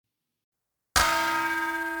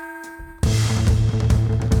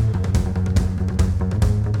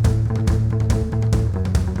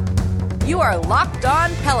are Locked On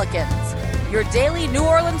Pelicans, your daily New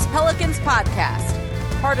Orleans Pelicans podcast,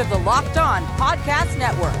 part of the Locked On Podcast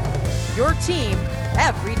Network, your team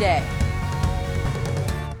every day.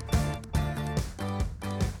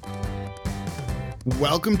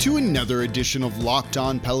 Welcome to another edition of Locked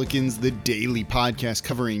On Pelicans, the daily podcast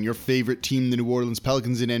covering your favorite team, the New Orleans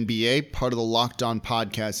Pelicans in NBA, part of the Locked On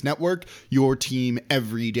Podcast Network, your team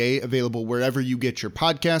every day, available wherever you get your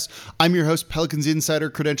podcasts. I'm your host, Pelicans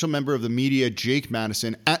Insider, credential member of the media, Jake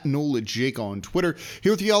Madison, at NOLA Jake on Twitter,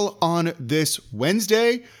 here with y'all on this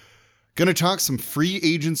Wednesday. Going to talk some free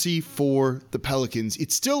agency for the Pelicans.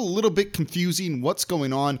 It's still a little bit confusing what's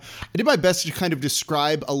going on. I did my best to kind of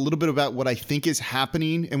describe a little bit about what I think is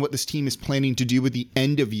happening and what this team is planning to do at the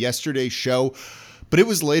end of yesterday's show. But it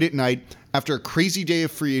was late at night after a crazy day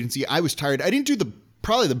of free agency. I was tired. I didn't do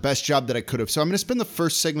probably the best job that I could have. So I'm going to spend the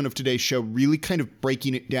first segment of today's show really kind of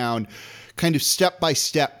breaking it down, kind of step by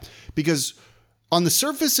step, because on the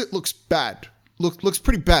surface it looks bad. Looks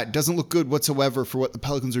pretty bad. Doesn't look good whatsoever for what the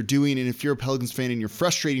Pelicans are doing. And if you're a Pelicans fan and you're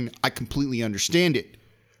frustrating, I completely understand it.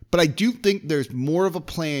 But I do think there's more of a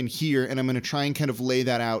plan here, and I'm going to try and kind of lay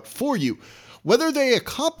that out for you. Whether they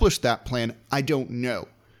accomplish that plan, I don't know.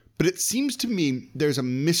 But it seems to me there's a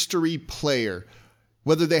mystery player,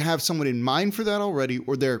 whether they have someone in mind for that already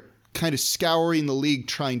or they're kind of scouring the league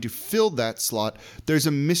trying to fill that slot. There's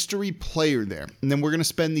a mystery player there. And then we're going to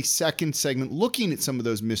spend the second segment looking at some of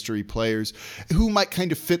those mystery players who might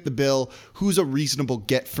kind of fit the bill, who's a reasonable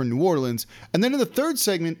get for New Orleans. And then in the third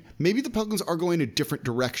segment, maybe the Pelicans are going a different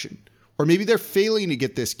direction, or maybe they're failing to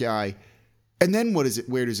get this guy. And then what is it?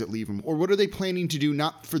 Where does it leave them? Or what are they planning to do,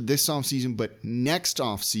 not for this offseason, but next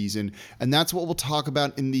offseason? And that's what we'll talk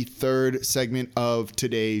about in the third segment of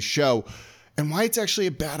today's show. And why it's actually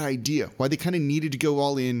a bad idea, why they kind of needed to go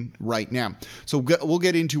all in right now. So we'll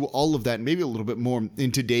get into all of that and maybe a little bit more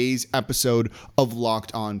in today's episode of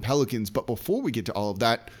Locked On Pelicans. But before we get to all of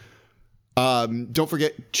that, don't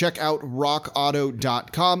forget, check out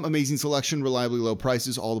rockauto.com. Amazing selection, reliably low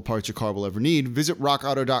prices, all the parts your car will ever need. Visit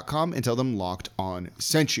rockauto.com and tell them Locked On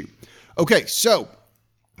sent you. Okay, so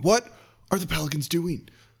what are the Pelicans doing?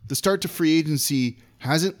 The start to free agency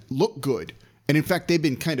hasn't looked good. And in fact, they've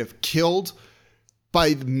been kind of killed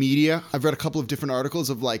by the media. I've read a couple of different articles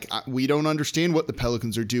of we don't understand what the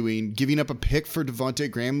Pelicans are doing. Giving up a pick for Devontae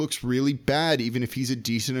Graham looks really bad, even if he's a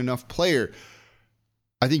decent enough player.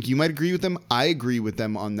 I think you might agree with them. I agree with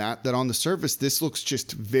them on that on the surface, this looks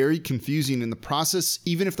just very confusing. And the process,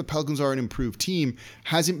 even if the Pelicans are an improved team,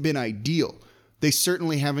 hasn't been ideal. They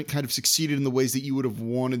certainly haven't kind of succeeded in the ways that you would have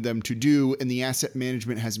wanted them to do, and the asset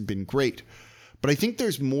management hasn't been great. But I think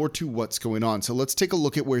there's more to what's going on. So let's take a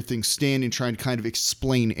look at where things stand and try and kind of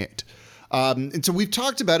explain it. And so we've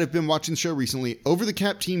talked about it, been watching the show recently, over the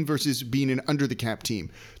cap team versus being an under the cap team.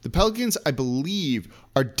 The Pelicans, I believe,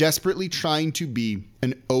 are desperately trying to be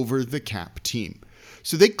an over the cap team.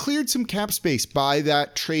 So they cleared some cap space by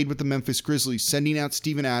that trade with the Memphis Grizzlies, sending out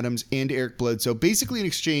Steven Adams and Eric Bledsoe, basically in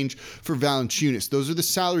exchange for Valanciunas. Those are the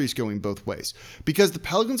salaries going both ways. Because the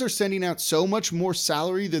Pelicans are sending out so much more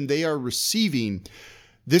salary than they are receiving,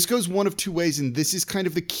 this goes one of two ways, and this is kind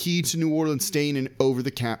of the key to New Orleans staying an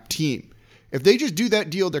over-the-cap team. If they just do that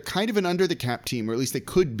deal, they're kind of an under-the-cap team, or at least they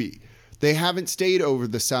could be. They haven't stayed over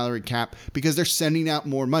the salary cap because they're sending out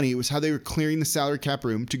more money. It was how they were clearing the salary cap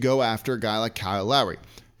room to go after a guy like Kyle Lowry.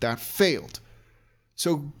 That failed.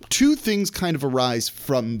 So two things kind of arise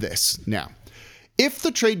from this now. If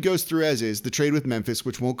the trade goes through as is, the trade with Memphis,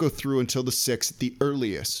 which won't go through until the 6th at the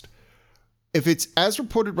earliest, if it's as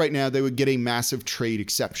reported right now, they would get a massive trade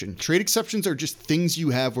exception. Trade exceptions are just things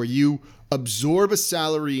you have where you absorb a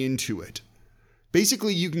salary into it.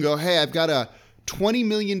 Basically, you can go, hey, I've got a $20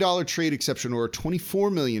 million trade exception or a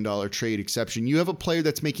 $24 million trade exception. You have a player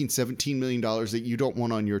that's making $17 million that you don't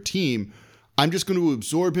want on your team. I'm just going to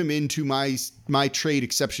absorb him into my trade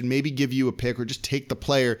exception, maybe give you a pick or just take the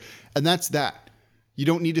player. And that's that. You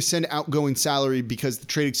don't need to send outgoing salary because the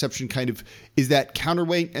trade exception kind of is that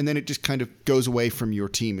counterweight, and then it just kind of goes away from your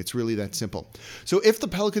team. It's really that simple. So if the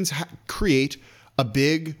Pelicans create a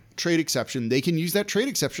big trade exception, they can use that trade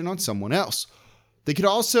exception on someone else. They could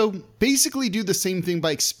also basically do the same thing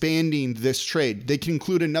by expanding this trade. They can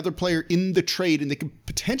include another player in the trade, and they could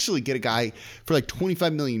potentially get a guy for like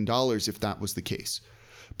 $25 million if that was the case.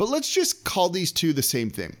 But let's just call these two the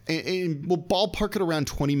same thing, and we'll ballpark it around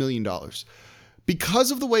 $20 million.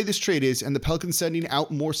 Because of the way this trade is, and the Pelicans sending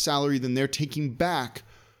out more salary than they're taking back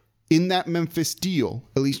in that Memphis deal,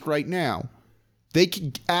 at least right now, they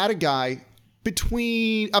could add a guy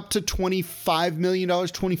between up to $25 million,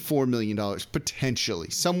 $24 million, potentially,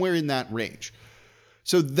 somewhere in that range.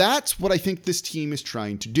 So that's what I think this team is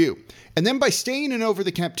trying to do. And then by staying an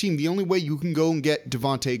over-the-cap team, the only way you can go and get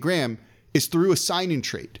Devontae Graham is through a sign-and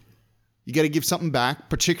trade. You got to give something back,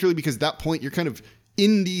 particularly because at that point you're kind of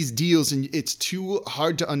in these deals and it's too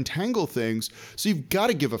hard to untangle things. So you've got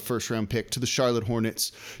to give a first-round pick to the Charlotte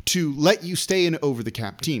Hornets to let you stay an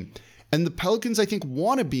over-the-cap team. And the Pelicans, I think,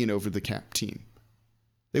 want to be an over-the-cap team.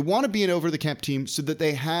 They want to be an over-the-cap team so that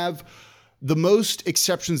they have the most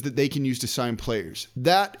exceptions that they can use to sign players.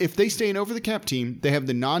 That if they stay an over-the-cap team, they have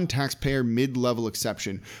the non-taxpayer mid-level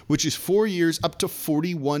exception, which is 4 years up to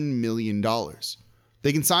 $41 million.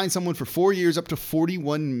 They can sign someone for 4 years up to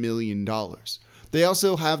 $41 million. They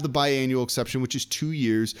also have the biannual exception, which is 2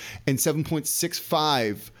 years and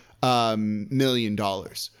 $7.65 million.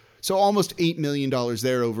 So almost $8 million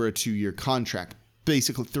there over a 2-year contract.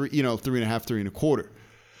 Basically, 3.5, 3.25.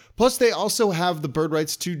 Plus, they also have the bird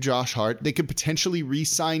rights to Josh Hart. They could potentially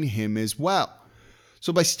re-sign him as well.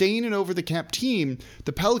 So by staying an over-the-cap team,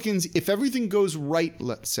 the Pelicans, if everything goes right,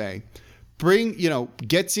 let's say,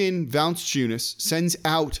 gets in Valanciunas, sends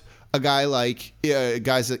out a guy like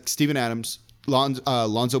guys like Steven Adams,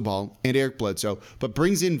 Lonzo Ball, and Eric Bledsoe, but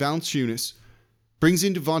brings in Valanciunas, brings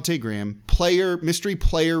in Devontae Graham, mystery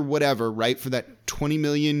player, whatever, right, for that $20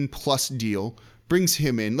 million plus deal, brings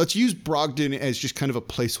him in. Let's use Brogdon as just kind of a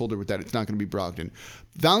placeholder with that. It's not going to be Brogdon.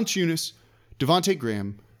 Valanciunas, Devontae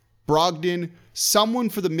Graham, Brogdon, someone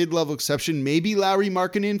for the mid-level exception, maybe Lauri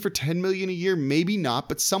Markkanen for $10 million a year, maybe not,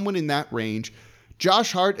 but someone in that range.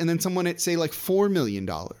 Josh Hart, and then someone at, say, like $4 million.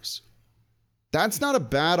 That's not a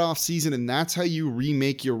bad offseason, and that's how you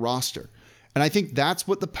remake your roster. And I think that's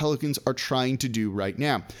what the Pelicans are trying to do right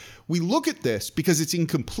now. We look at this because it's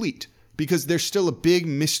incomplete, because there's still a big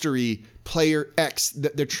mystery player X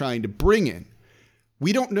that they're trying to bring in.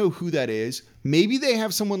 We don't know who that is. Maybe they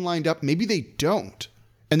have someone lined up. Maybe they don't.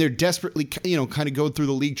 And they're desperately, kind of going through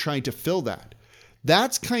the league trying to fill that.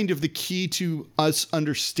 That's kind of the key to us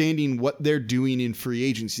understanding what they're doing in free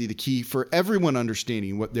agency, the key for everyone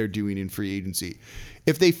understanding what they're doing in free agency.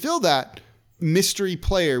 If they fill that mystery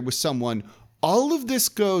player with someone, all of this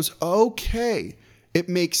goes, okay, it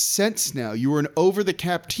makes sense now. You were an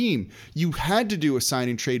over-the-cap team. You had to do a sign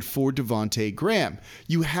and trade for Devontae Graham.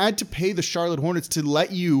 You had to pay the Charlotte Hornets to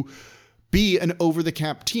let you be an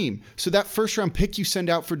over-the-cap team. So that first-round pick you send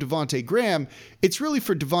out for Devontae Graham, it's really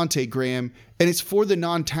for Devontae Graham, and it's for the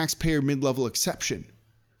non-taxpayer mid-level exception.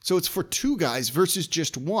 So it's for two guys versus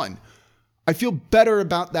just one. I feel better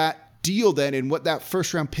about that deal then and what that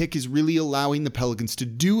first-round pick is really allowing the Pelicans to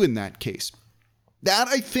do in that case. That,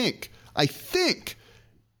 I think,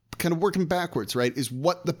 kind of working backwards, right, is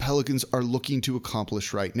what the Pelicans are looking to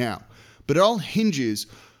accomplish right now. But it all hinges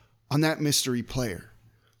on that mystery player.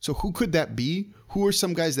 So who could that be? Who are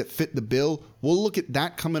some guys that fit the bill? We'll look at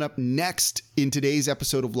that coming up next in today's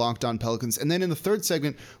episode of Locked On Pelicans. And then in the third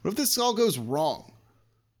segment, what if this all goes wrong?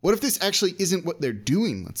 What if this actually isn't what they're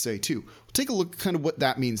doing, let's say, too? We'll take a look at kind of what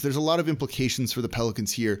that means. There's a lot of implications for the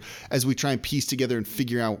Pelicans here as we try and piece together and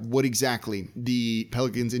figure out what exactly the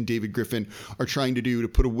Pelicans and David Griffin are trying to do to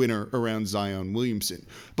put a winner around Zion Williamson.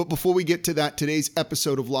 But before we get to that, today's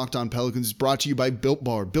episode of Locked On Pelicans is brought to you by Built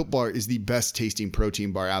Bar. Built Bar is the best tasting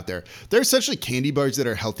protein bar out there. They're essentially candy bars that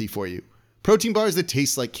are healthy for you. Protein bars that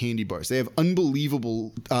taste like candy bars. They have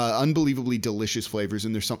unbelievably delicious flavors,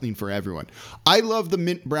 and there's something for everyone. I love the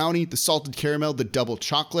mint brownie, the salted caramel, the double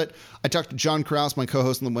chocolate. I talked to John Krause, my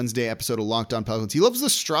co-host on the Wednesday episode of Locked On Pelicans. He loves the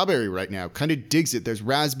strawberry right now, kind of digs it. There's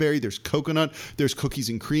raspberry, there's coconut, there's cookies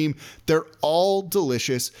and cream. They're all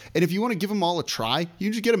delicious, and if you want to give them all a try, you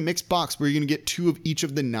can just get a mixed box where you're going to get 2 of each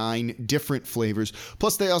of the 9 different flavors.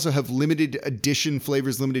 Plus, they also have limited edition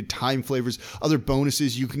flavors, limited time flavors, other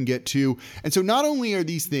bonuses you can get too. And so not only are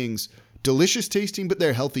these things delicious tasting, but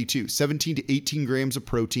they're healthy too. 17 to 18 grams of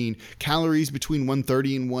protein, calories between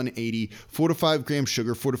 130 and 180, 4 to 5 grams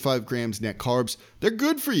sugar, 4 to 5 grams net carbs. They're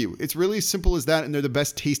good for you. It's really as simple as that, and they're the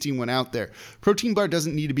best tasting one out there. Protein bar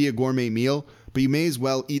doesn't need to be a gourmet meal, but you may as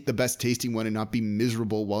well eat the best tasting one and not be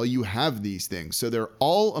miserable while you have these things. So they're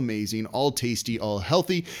all amazing, all tasty, all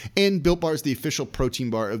healthy, and Built Bar is the official protein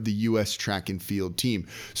bar of the U.S. track and field team.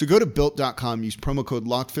 So go to Built.com, use promo code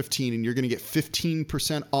LOCKED15, and you're going to get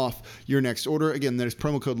 15% off your next order. Again, that is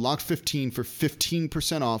promo code LOCKED15 for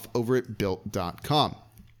 15% off over at Built.com.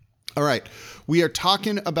 All right, we are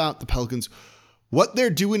talking about the Pelicans, what they're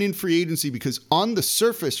doing in free agency, because on the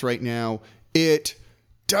surface right now, it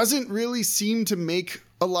doesn't really seem to make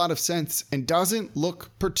a lot of sense and doesn't look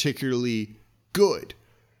particularly good.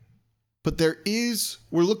 But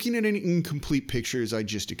we're looking at an incomplete picture, as I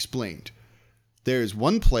just explained. There's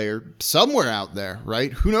one player somewhere out there,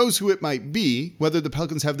 right? Who knows who it might be, whether the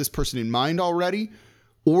Pelicans have this person in mind already,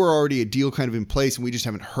 or already a deal kind of in place and we just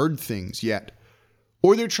haven't heard things yet.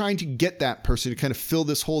 Or they're trying to get that person to kind of fill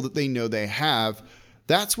this hole that they know they have.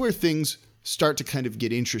 That's where things start to kind of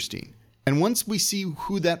get interesting. And once we see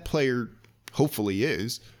who that player hopefully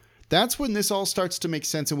is, that's when this all starts to make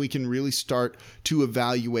sense and we can really start to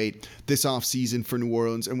evaluate this offseason for New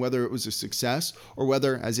Orleans and whether it was a success or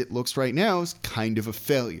whether, as it looks right now, is kind of a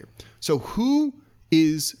failure. So who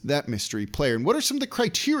is that mystery player? And what are some of the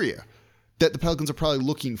criteria that the Pelicans are probably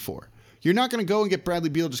looking for? You're not going to go and get Bradley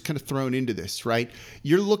Beal just kind of thrown into this, right?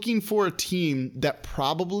 You're looking for a team that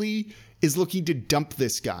probably is looking to dump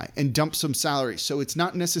this guy and dump some salary. So it's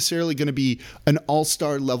not necessarily going to be an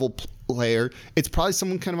all-star level player. It's probably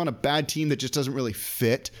someone kind of on a bad team that just doesn't really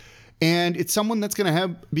fit. And it's someone that's going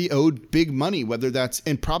to be owed big money, whether that's,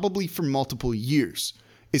 and probably for multiple years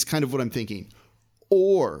is kind of what I'm thinking.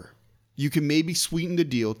 Or you can maybe sweeten the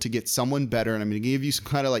deal to get someone better. And I'm going to give you some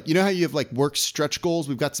kind of like, you know how you have like work stretch goals?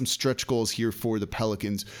 We've got some stretch goals here for the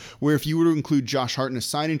Pelicans, where if you were to include Josh Hart in a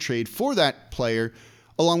sign and trade for that player,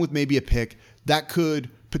 along with maybe a pick, that could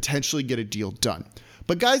potentially get a deal done.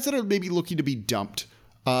 But guys that are maybe looking to be dumped,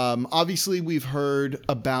 obviously we've heard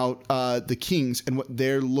about the Kings and what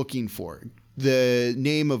they're looking for. The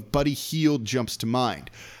name of Buddy Hield jumps to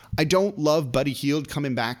mind. I don't love Buddy Hield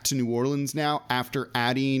coming back to New Orleans now after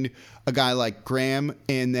adding a guy like Graham,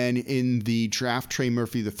 and then in the draft, Trey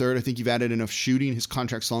Murphy III. I think you've added enough shooting. His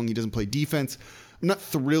contract's long. He doesn't play defense. I'm not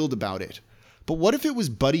thrilled about it. But what if it was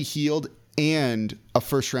Buddy Hield and a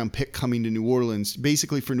first-round pick coming to New Orleans,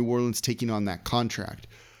 basically for New Orleans taking on that contract?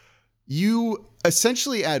 You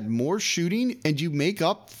essentially add more shooting, and you make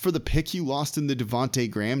up for the pick you lost in the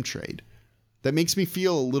Devontae Graham trade. That makes me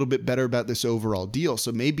feel a little bit better about this overall deal.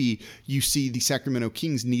 So maybe you see the Sacramento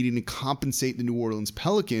Kings needing to compensate the New Orleans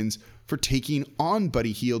Pelicans for taking on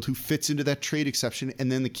Buddy Hield, who fits into that trade exception,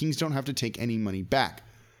 and then the Kings don't have to take any money back.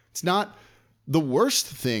 It's not the worst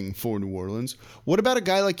thing for New Orleans. What about a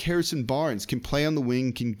guy like Harrison Barnes? Can play on the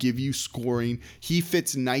wing, can give you scoring. He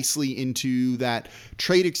fits nicely into that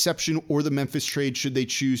trade exception or the Memphis trade should they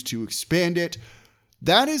choose to expand it.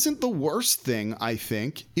 That isn't the worst thing, I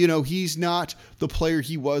think. You know, he's not the player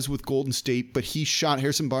he was with Golden State, but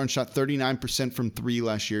Harrison Barnes shot 39% from three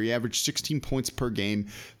last year. He averaged 16 points per game,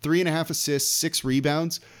 3.5 assists, 6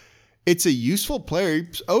 rebounds. It's a useful player.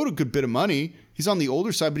 He's owed a good bit of money. He's on the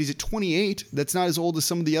older side, but he's at 28. That's not as old as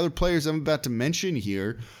some of the other players I'm about to mention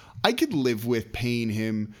here. I could live with paying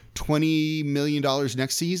him $20 million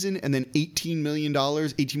next season and then $18 million,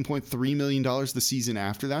 $18.3 million the season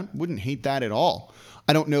after that. Wouldn't hate that at all.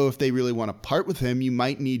 I don't know if they really want to part with him. You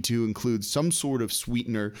might need to include some sort of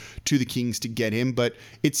sweetener to the Kings to get him, but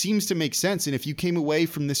it seems to make sense. And if you came away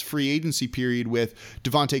from this free agency period with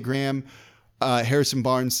Devontae Graham, Harrison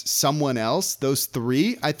Barnes, someone else, those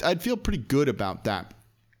three, I'd feel pretty good about that.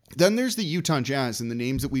 Then there's the Utah Jazz and the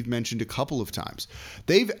names that we've mentioned a couple of times.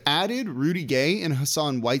 They've added Rudy Gay and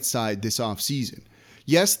Hassan Whiteside this offseason.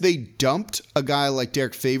 Yes, they dumped a guy like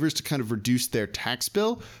Derek Favors to kind of reduce their tax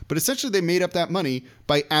bill, but essentially they made up that money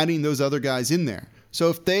by adding those other guys in there. So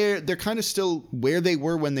if they're kind of still where they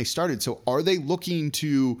were when they started. So are they looking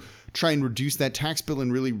to try and reduce that tax bill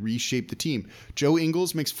and really reshape the team? Joe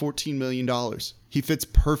Ingles makes $14 million. He fits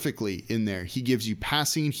perfectly in there. He gives you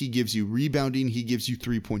passing, he gives you rebounding, he gives you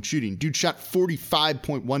three-point shooting. Dude shot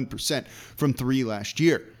 45.1% from three last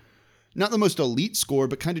year. Not the most elite scorer,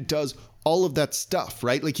 but kind of does all of that stuff,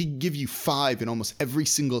 right? Like he can give you 5 in almost every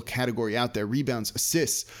single category out there. Rebounds,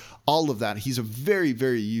 assists, all of that. He's a very,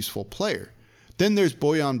 very useful player. Then there's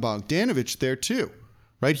Bojan Bogdanovic there too,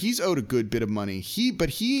 right? He's owed a good bit of money. He's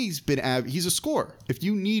a scorer. If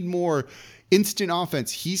you need more instant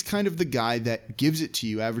offense, he's kind of the guy that gives it to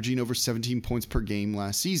you, averaging over 17 points per game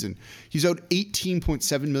last season. He's owed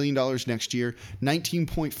 $18.7 million next year,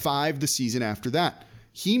 19.5 the season after that.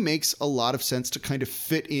 He makes a lot of sense to kind of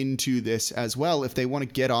fit into this as well if they want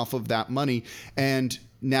to get off of that money. And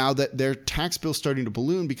now that their tax bill's starting to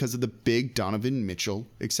balloon because of the big Donovan Mitchell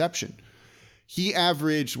exception. He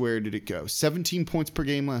averaged, where did it go? 17 points per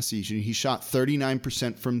game last season. He shot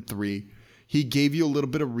 39% from three. He gave you a little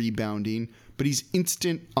bit of rebounding, but he's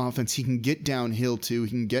instant offense. He can get downhill too. He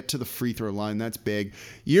can get to the free throw line. That's big.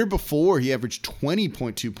 Year before, he averaged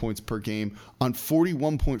 20.2 points per game on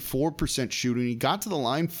 41.4% shooting. He got to the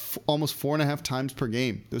line almost 4.5 times per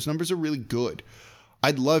game. Those numbers are really good.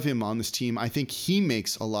 I'd love him on this team. I think he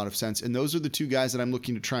makes a lot of sense. And those are the two guys that I'm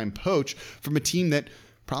looking to try and poach from a team that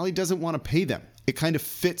probably doesn't want to pay them. It kind of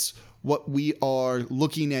fits what we are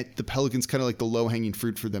looking at the Pelicans, kind of like the low-hanging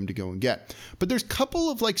fruit for them to go and get. But there's a couple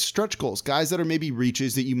of like stretch goals, guys that are maybe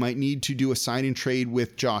reaches that you might need to do a sign and trade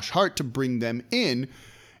with Josh Hart to bring them in.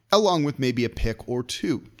 along with maybe a pick or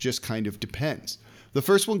two. Just kind of depends. The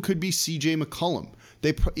first one could be CJ McCollum.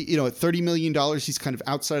 At $30 million, he's kind of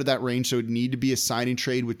outside of that range, so it would need to be a sign and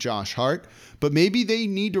trade with Josh Hart. But maybe they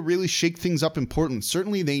need to really shake things up in Portland.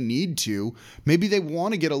 Certainly they need to. Maybe they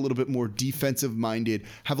want to get a little bit more defensive-minded,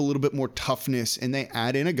 have a little bit more toughness, and they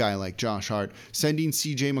add in a guy like Josh Hart. Sending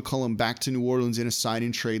CJ McCollum back to New Orleans in a sign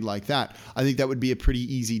and trade like that, I think that would be a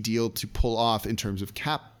pretty easy deal to pull off in terms of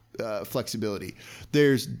cap flexibility.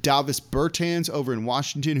 There's Davis Bertans over in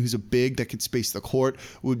Washington, who's a big that could space the court,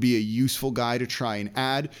 would be a useful guy to try and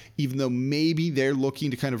add, even though maybe they're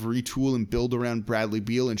looking to kind of retool and build around Bradley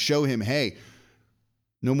Beal and show him, hey,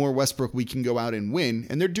 no more Westbrook, we can go out and win.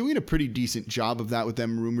 And they're doing a pretty decent job of that with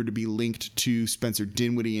them rumored to be linked to Spencer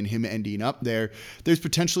Dinwiddie and him ending up there. There's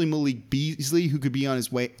potentially Malik Beasley, who could be on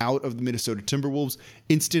his way out of the Minnesota Timberwolves.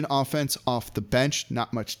 Instant offense off the bench.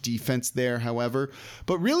 Not much defense there, however.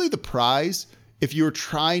 But really the prize, if you're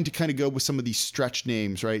trying to kind of go with some of these stretch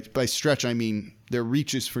names, right? By stretch, I mean their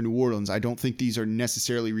reaches for New Orleans. I don't think these are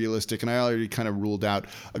necessarily realistic. And I already kind of ruled out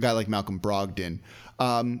a guy like Malcolm Brogdon.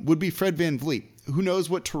 Would be Fred VanVleet. Who knows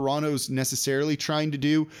what Toronto's necessarily trying to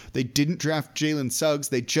do? They didn't draft Jalen Suggs.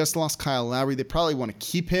 They just lost Kyle Lowry. They probably want to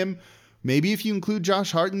keep him. Maybe if you include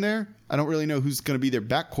Josh Hart in there. I don't really know who's going to be their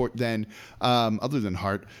backcourt then, other than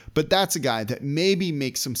Hart. But that's a guy that maybe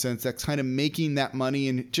makes some sense. That's kind of making that money,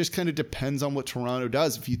 and it just kind of depends on what Toronto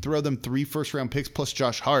does. If you throw them 3 first-round picks plus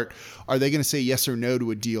Josh Hart, are they going to say yes or no to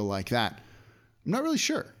a deal like that? I'm not really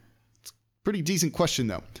sure. It's a pretty decent question,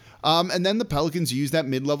 though. And then the Pelicans use that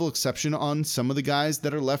mid-level exception on some of the guys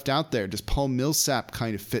that are left out there. Does Paul Millsap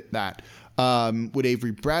kind of fit that? Would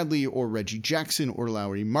Avery Bradley or Reggie Jackson or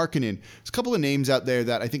Lauri Markkanen? There's a couple of names out there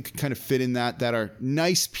that I think kind of fit in that are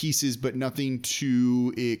nice pieces, but nothing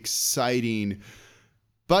too exciting.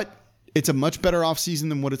 But it's a much better offseason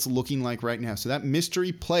than what it's looking like right now. So that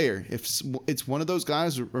mystery player, if it's one of those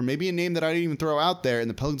guys or maybe a name that I didn't even throw out there and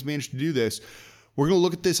the Pelicans managed to do this, we're going to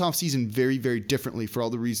look at this offseason very, very differently for all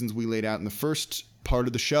the reasons we laid out in the first part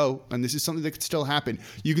of the show. And this is something that could still happen.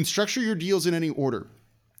 You can structure your deals in any order.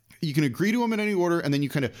 You can agree to them in any order, and then you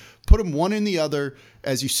kind of put them one in the other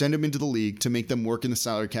as you send them into the league to make them work in the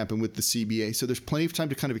salary cap and with the CBA. So there's plenty of time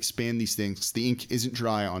to kind of expand these things. The ink isn't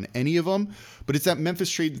dry on any of them, but it's that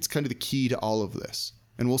Memphis trade that's kind of the key to all of this.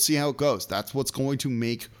 And we'll see how it goes. That's what's going to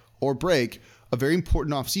make or break a very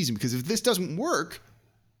important offseason, because if this doesn't work,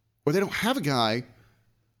 or they don't have a guy,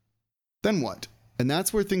 then what? And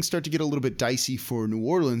that's where things start to get a little bit dicey for New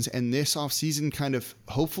Orleans. And this offseason kind of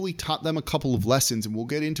hopefully taught them a couple of lessons. And we'll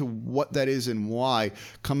get into what that is and why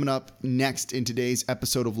coming up next in today's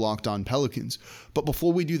episode of Locked On Pelicans. But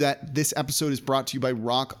before we do that, this episode is brought to you by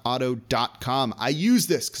RockAuto.com. I use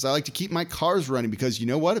this because I like to keep my cars running, because you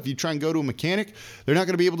know what? If you try and go to a mechanic, they're not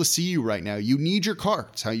going to be able to see you right now. You need your car.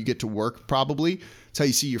 It's how you get to work, probably. It's how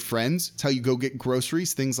you see your friends. It's how you go get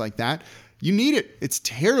groceries, things like that. You need it. It's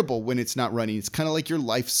terrible when it's not running. It's kind of like your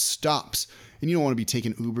life stops, and you don't want to be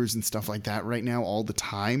taking Ubers and stuff like that right now all the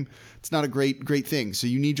time. It's not a great thing. So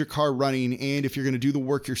you need your car running, and if you're going to do the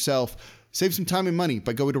work yourself, save some time and money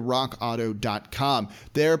by going to rockauto.com.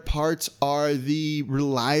 Their parts are the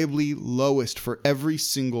reliably lowest for every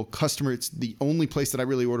single customer. It's the only place that I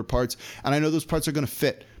really order parts, and I know those parts are going to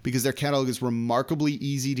fit because their catalog is remarkably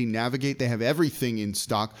easy to navigate. They have everything in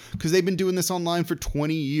stock because they've been doing this online for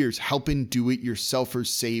 20 years, helping do-it-yourselfers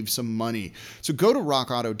save some money. So go to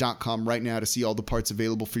rockauto.com right now to see all the parts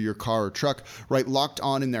available for your car or truck. Write Locked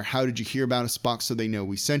On in their How Did You Hear About Us box so they know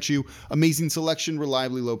we sent you. Amazing selection,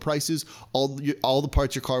 reliably low prices, all the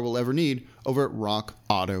parts your car will ever need over at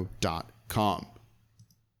rockauto.com.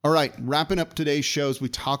 All right, wrapping up today's shows, we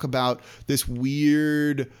talk about this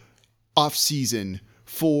weird offseason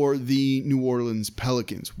for the New Orleans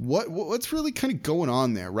Pelicans. What's really kind of going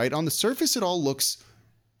on there, right? On the surface, it all looks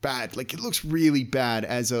bad. Like, it looks really bad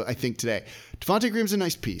I think today. Devontae Graham's a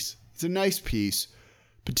nice piece. It's a nice piece.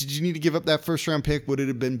 But did you need to give up that first round pick? Would it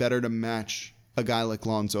have been better to match a guy like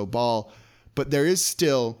Lonzo Ball? But there is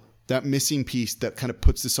still that missing piece that kind of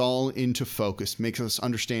puts this all into focus, makes us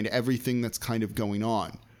understand everything that's kind of going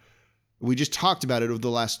on. We just talked about it over the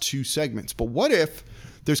last 2 segments. But what if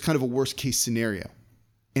there's kind of a worst case scenario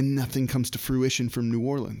and nothing comes to fruition from New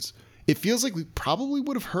Orleans? It feels like we probably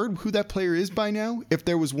would have heard who that player is by now if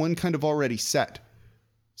there was one kind of already set.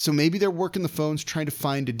 So maybe they're working the phones trying to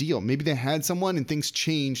find a deal. Maybe they had someone and things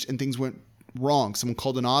changed and things went wrong. Someone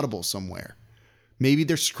called an audible somewhere. Maybe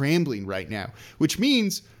they're scrambling right now, which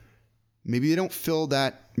means maybe they don't fill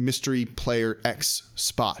that mystery player X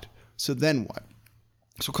spot. So then what?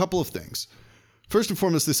 So a couple of things. First and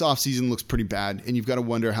foremost, this offseason looks pretty bad, and you've got to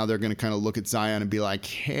wonder how they're going to kind of look at Zion and be like,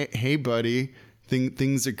 hey buddy,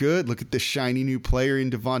 Things are good. Look at the shiny new player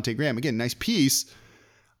in Devontae Graham. Again, nice piece.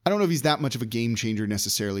 I don't know if he's that much of a game changer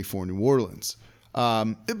necessarily for New Orleans.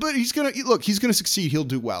 But he's going to succeed. He'll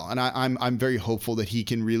do well. And I'm very hopeful that he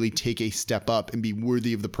can really take a step up and be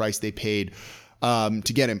worthy of the price they paid to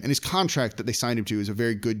get him. And his contract that they signed him to is a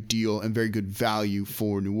very good deal and very good value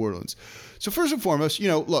for New Orleans. So first and foremost,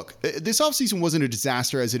 look, this offseason wasn't a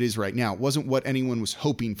disaster as it is right now. It wasn't what anyone was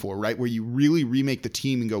hoping for, right? Where you really remake the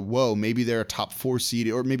team and go, whoa, maybe they're a top 4 seed,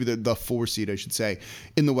 or maybe they're the 4 seed, I should say,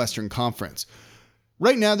 in the Western Conference.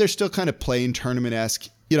 Right now, they're still kind of playing tournament-esque.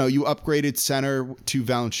 You upgraded center to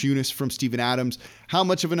Valanciunas from Steven Adams. How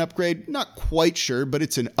much of an upgrade? Not quite sure, but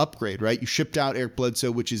it's an upgrade, right? You shipped out Eric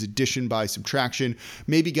Bledsoe, which is addition by subtraction.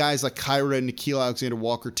 Maybe guys like Kyra and Nickeil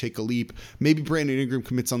Alexander-Walker take a leap. Maybe Brandon Ingram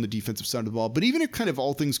commits on the defensive side of the ball. But even if kind of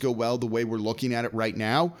all things go well the way we're looking at it right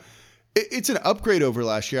now, it's an upgrade over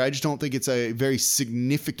last year. I just don't think it's a very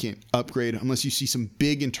significant upgrade unless you see some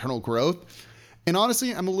big internal growth. And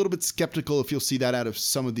honestly, I'm a little bit skeptical if you'll see that out of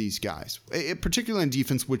some of these guys, particularly on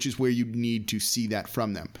defense, which is where you need to see that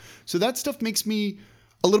from them. So that stuff makes me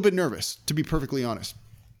a little bit nervous, to be perfectly honest.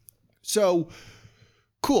 So,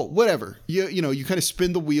 cool, whatever. You kind of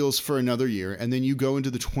spin the wheels for another year, and then you go into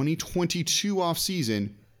the 2022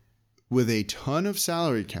 offseason with a ton of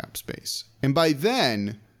salary cap space. And by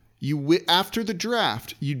then, after the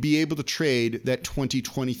draft, you'd be able to trade that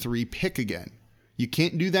 2023 pick again. You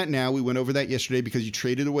can't do that now. We went over that yesterday because you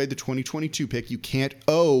traded away the 2022 pick. You can't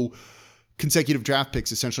owe consecutive draft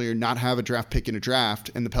picks, essentially, or not have a draft pick in a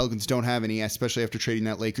draft. And the Pelicans don't have any, especially after trading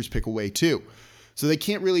that Lakers pick away too. So they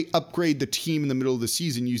can't really upgrade the team in the middle of the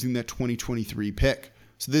season using that 2023 pick.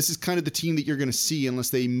 So this is kind of the team that you're going to see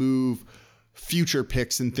unless they move future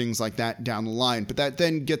picks and things like that down the line. But that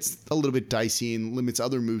then gets a little bit dicey and limits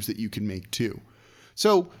other moves that you can make too.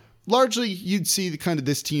 So largely, you'd see the kind of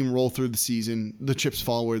this team roll through the season. The chips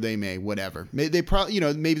fall where they may, whatever. They probably,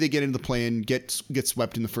 maybe they get into the play and get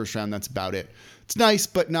swept in the first round. That's about it. It's nice,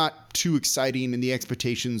 but not too exciting, and the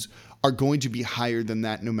expectations are going to be higher than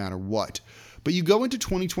that no matter what. But you go into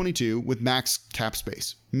 2022 with max cap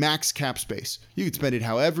space. Max cap space. You could spend it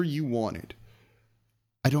however you wanted.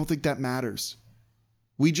 I don't think that matters.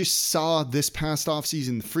 We just saw this past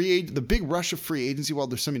offseason the big rush of free agency. While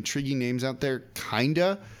there's some intriguing names out there,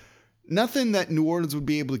 kinda. Nothing that New Orleans would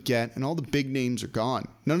be able to get, and all the big names are gone.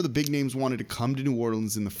 None of the big names wanted to come to New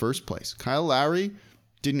Orleans in the first place. Kyle Lowry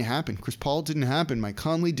didn't happen. Chris Paul didn't happen. Mike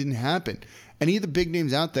Conley didn't happen. Any of the big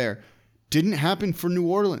names out there didn't happen for New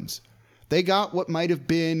Orleans. They got what might have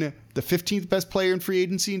been the 15th best player in free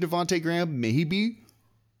agency in Devontae Graham, maybe.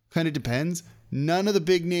 Kind of depends. None of the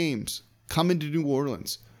big names come into New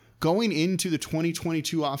Orleans. Going into the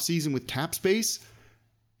 2022 offseason with cap space,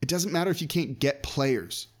 it doesn't matter if you can't get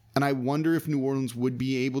players. And I wonder if New Orleans would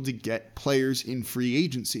be able to get players in free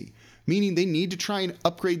agency, meaning they need to try and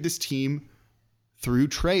upgrade this team through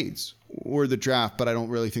trades or the draft, but I don't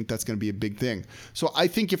really think that's going to be a big thing. So I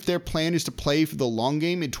think if their plan is to play for the long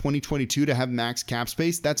game in 2022 to have max cap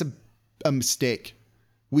space, that's a mistake.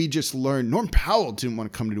 We just learned Norm Powell didn't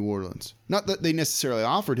want to come to New Orleans. Not that they necessarily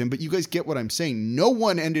offered him, but you guys get what I'm saying. No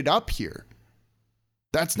one ended up here.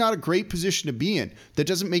 That's not a great position to be in. That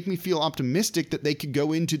doesn't make me feel optimistic that they could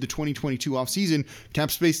go into the 2022 offseason,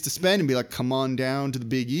 cap space to spend, and be like, come on down to the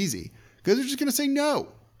Big Easy. Because they're just going to say no.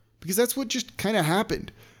 Because that's what just kind of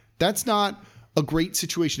happened. That's not a great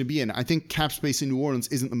situation to be in. I think cap space in New Orleans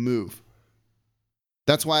isn't the move.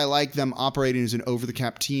 That's why I like them operating as an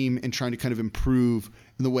over-the-cap team and trying to kind of improve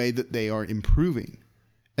in the way that they are improving.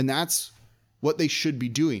 And that's what they should be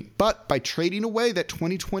doing. But by trading away that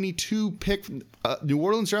 2022 pick, New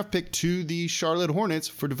Orleans draft pick to the Charlotte Hornets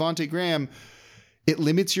for Devontae Graham, it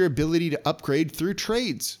limits your ability to upgrade through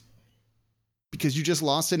trades. Because you just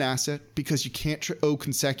lost an asset, because you can't owe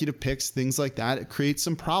consecutive picks, things like that. It creates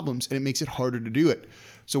some problems and it makes it harder to do it.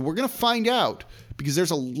 So we're going to find out, because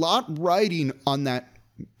there's a lot riding on that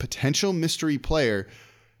potential mystery player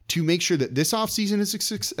to make sure that this offseason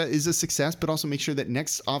is a success, but also make sure that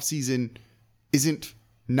next offseason isn't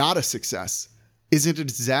not a success, isn't a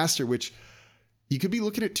disaster, which you could be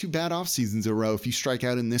looking at 2 bad off seasons in a row if you strike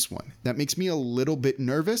out in this one. That makes me a little bit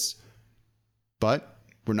nervous, but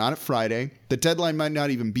we're not at Friday. The deadline might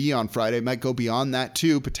not even be on Friday. It might go beyond that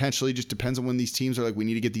too, potentially. Just depends on when these teams are like, we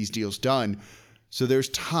need to get these deals done. So there's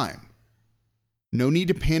time. No need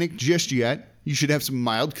to panic just yet. You should have some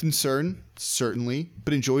mild concern, certainly,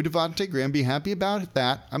 but enjoy Devontae Graham. Be happy about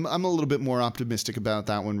that. I'm a little bit more optimistic about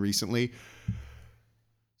that one recently.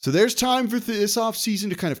 So there's time for this offseason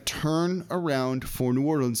to kind of turn around for New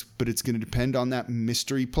Orleans, but it's going to depend on that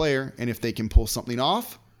mystery player. And if they can pull something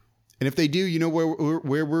off, And if they do, you know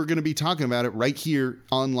where we're going to be talking about it right here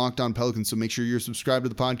on Locked On Pelicans. So make sure you're subscribed to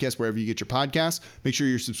the podcast wherever you get your podcasts. Make sure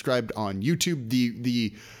you're subscribed on YouTube.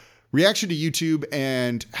 The reaction to YouTube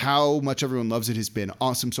and how much everyone loves it has been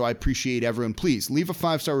awesome. So I appreciate everyone. Please leave a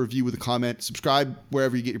 5-star review with a comment. Subscribe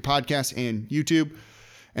wherever you get your podcasts and YouTube.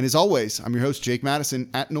 And as always, I'm your host, Jake Madison,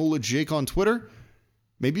 at NOLA Jake on Twitter.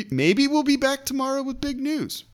 Maybe we'll be back tomorrow with big news.